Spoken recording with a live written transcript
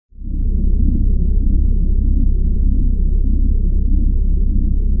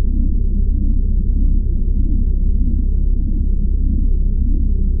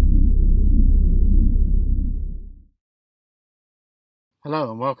Hello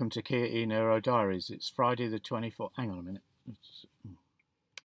and welcome to Kia e-Niro Diaries. It's Friday the 24th. Hang on a minute.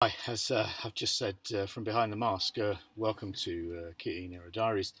 Hi, as I've just said from behind the mask, welcome to Kia e-Niro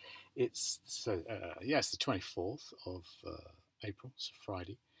Diaries. It's the 24th of April. It's a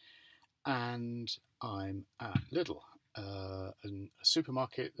Friday, and I'm at Lidl, a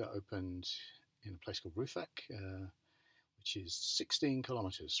supermarket that opened in a place called Rufek, which is 16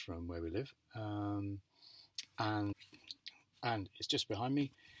 kilometres from where we live, and it's just behind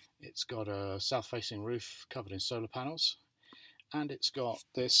me. It's got a south-facing roof covered in solar panels, and it's got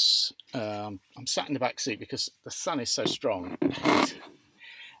this. I'm sat in the back seat because the sun is so strong.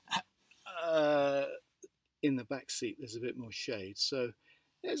 In the back seat, there's a bit more shade, so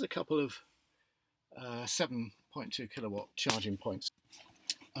there's a couple of 7.2 kilowatt charging points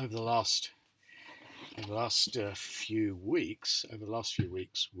over the last few weeks. Over the last few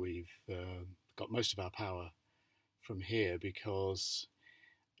weeks, we've got most of our power from here because,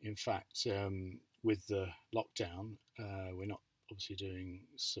 in fact, with the lockdown, we're not obviously doing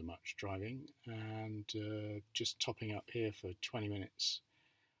so much driving, and just topping up here for 20 minutes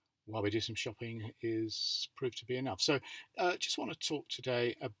while we do some shopping is proved to be enough. So just want to talk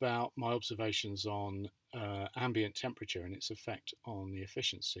today about my observations on ambient temperature and its effect on the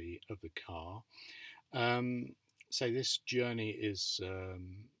efficiency of the car. So this journey is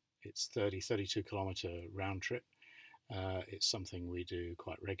it's 32 kilometre round trip. It's something we do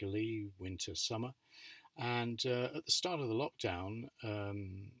quite regularly, winter, summer. And at the start of the lockdown,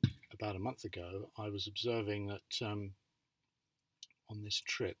 about a month ago, I was observing that on this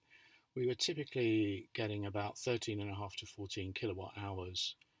trip, we were typically getting about 13.5 to 14 kilowatt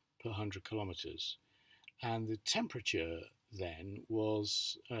hours per 100 kilometres. And the temperature then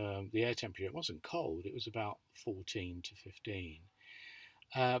was, the air temperature, it wasn't cold, it was about 14 to 15.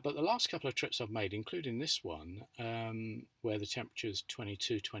 But the last couple of trips I've made, including this one, where the temperature is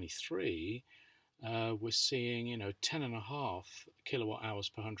 22, 23, we're seeing, 10.5 kilowatt hours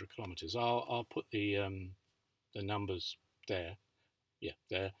per 100 kilometres. I'll put the numbers there,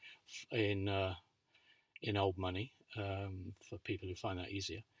 there in old money for people who find that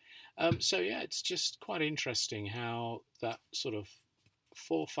easier. It's just quite interesting how that sort of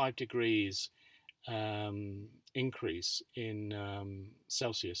 4 or 5 degrees increase in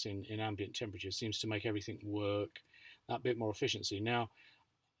Celsius in ambient temperature seems to make everything work that bit more efficiency. Now,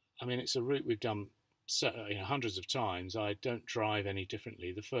 I mean, it's a route we've done hundreds of times. I don't drive any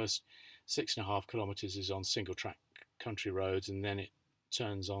differently. The first 6.5 kilometres is on single track country roads, and then it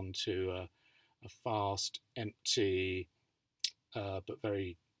turns on to a fast, empty, but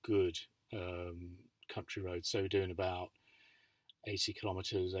very good country road. So we're doing about 80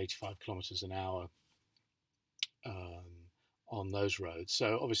 kilometres, 85 kilometres an hour on those roads.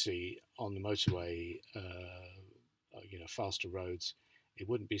 So obviously on the motorway, faster roads, it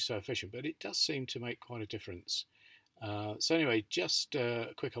wouldn't be so efficient, but it does seem to make quite a difference. So anyway, just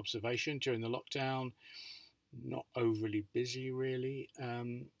a quick observation during the lockdown, not overly busy really. I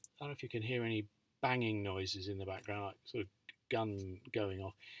don't know if you can hear any banging noises in the background, like sort of gun going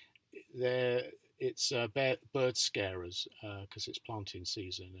off. It's bird scarers because it's planting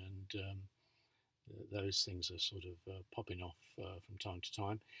season, and those things are sort of popping off from time to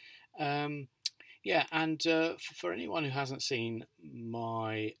time. For anyone who hasn't seen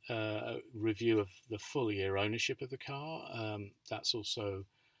my review of the full year ownership of the car, that's also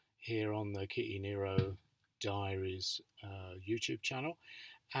here on the Kia e-Niro Diaries YouTube channel.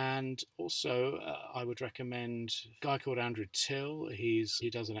 And also, I would recommend a guy called Andrew Till. He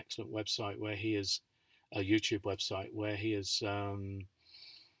does an excellent website where he is a YouTube website where he's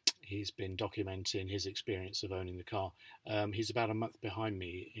been documenting his experience of owning the car. He's about a month behind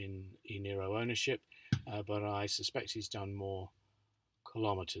me in e-Niro ownership, but I suspect he's done more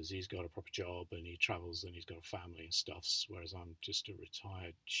kilometres. He's got a proper job and he travels and he's got a family and stuff, whereas I'm just a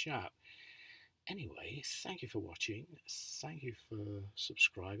retired chap. Anyway, thank you for watching. Thank you for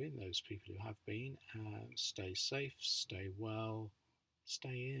subscribing, those people who have been. Stay safe, stay well,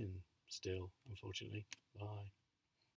 stay in still, unfortunately. Bye.